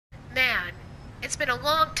It's been a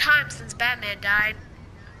long time since Batman died.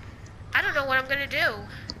 I don't know what I'm gonna do.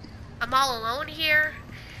 I'm all alone here.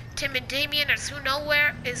 Tim and Damien is who knows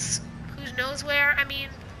where, I mean.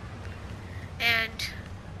 And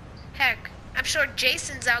heck, I'm sure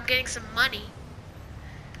Jason's out getting some money.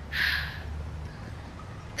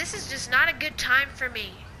 This is just not a good time for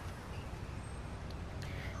me.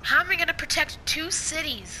 How am I gonna protect two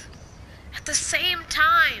cities at the same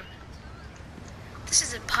time? This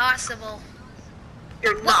is impossible.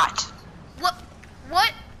 You're not.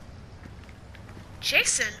 What?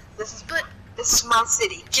 Jason? This is my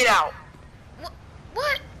city. Get out.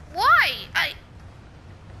 What? Why?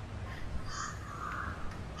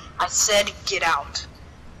 I said get out.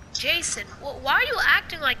 Jason, why are you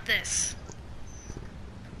acting like this?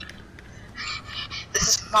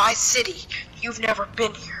 This is my city. You've never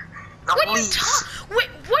been here. Now What leave.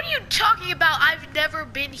 are you talking about? I've never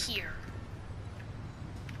been here.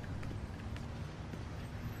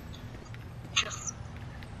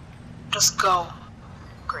 Just go,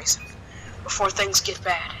 Grayson, before things get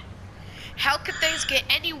bad. How could things get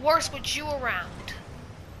any worse with you around?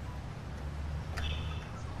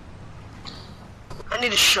 I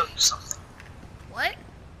need to show you something. What?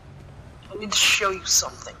 I need to show you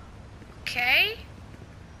something. Okay.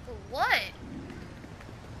 What?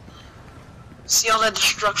 See all that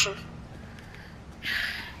destruction?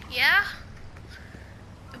 Yeah?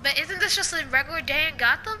 But isn't this just a regular day in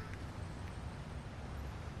Gotham?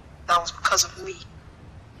 That was because of me.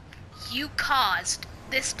 You caused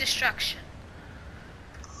this destruction.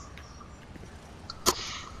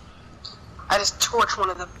 I just torched one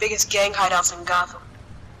of the biggest gang hideouts in Gotham.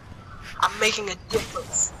 I'm making a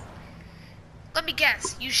difference. Let me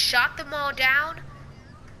guess, you shot them all down?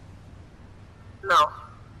 No.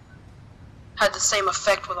 Had the same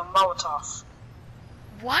effect with a Molotov.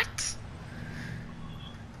 What?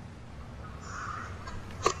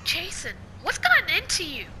 Jason, what's gotten into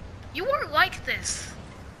you? You weren't like this.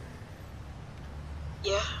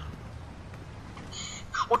 Yeah.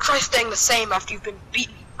 Well, try staying the same after you've been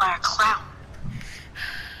beaten by a clown.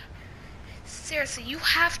 Seriously, you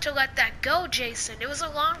have to let that go, Jason. It was a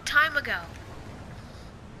long time ago.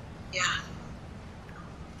 Yeah.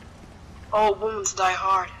 Old wounds die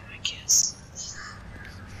hard, I guess.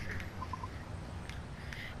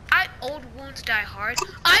 Old wounds die hard.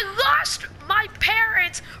 I lost my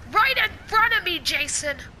parents right in front of me,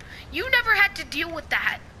 Jason. You never had to deal with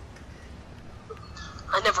that.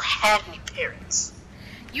 I never had any parents.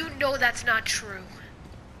 You know that's not true.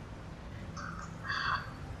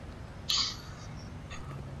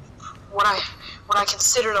 When I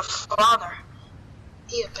considered a father,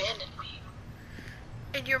 he abandoned me.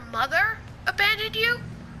 And your mother abandoned you?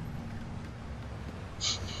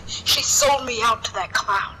 She sold me out to that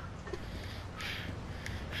clown.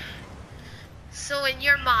 So in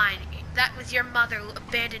your mind, that was your mother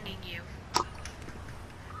abandoning you.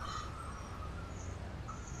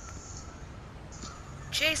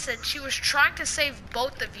 Jason, she was trying to save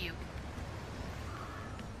both of you.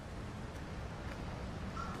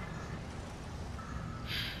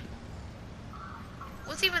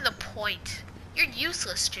 What's even the point? You're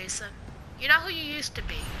useless, Jason. You're not who you used to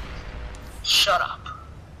be. Shut up.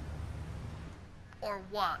 Or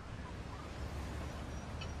what?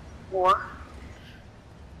 Or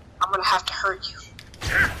I'm gonna have to hurt you.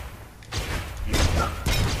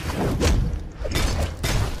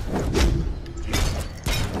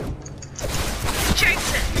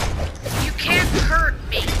 Jason, you can't hurt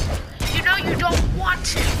me. You know you don't want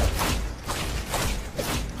to.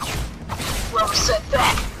 Whoever said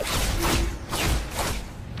that?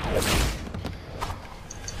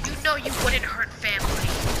 You know you wouldn't hurt family.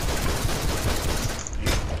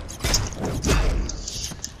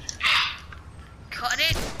 Cut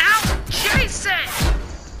it out, Jason!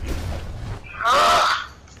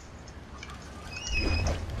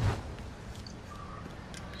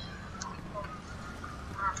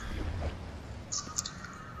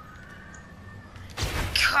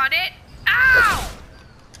 Cut it out!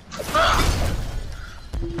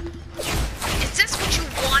 Is this what you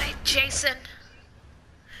wanted, Jason?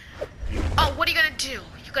 Oh, what are you gonna do?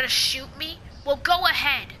 You gonna shoot me? Well, go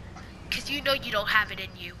ahead, because you know you don't have it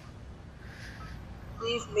in you.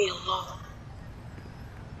 Leave me alone.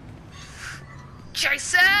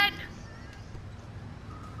 Jason!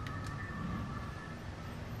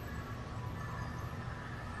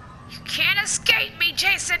 You can't escape me,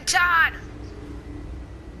 Jason Todd!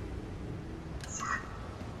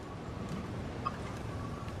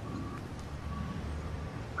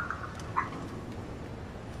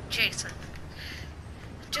 Jason,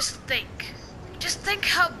 just think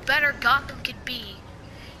how better Gotham could be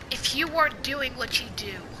if if you weren't doing what you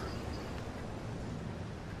do?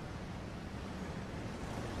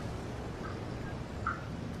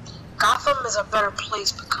 Gotham is a better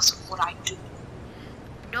place because of what I do.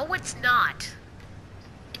 No, it's not.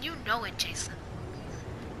 And you know it, Jason.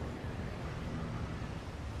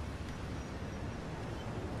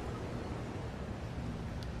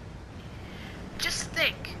 Just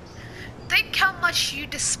think. Think how much you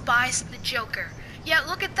despise the Joker. Yeah,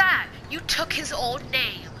 look at that. You took his old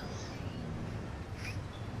name.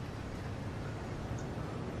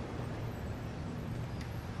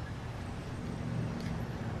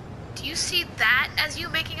 Do you see that as you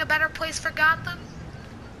making a better place for Gotham?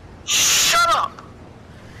 Shut up!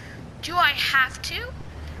 Do I have to?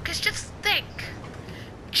 Because just think.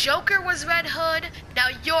 Joker was Red Hood, now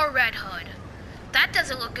you're Red Hood. That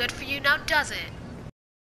doesn't look good for you now, does it?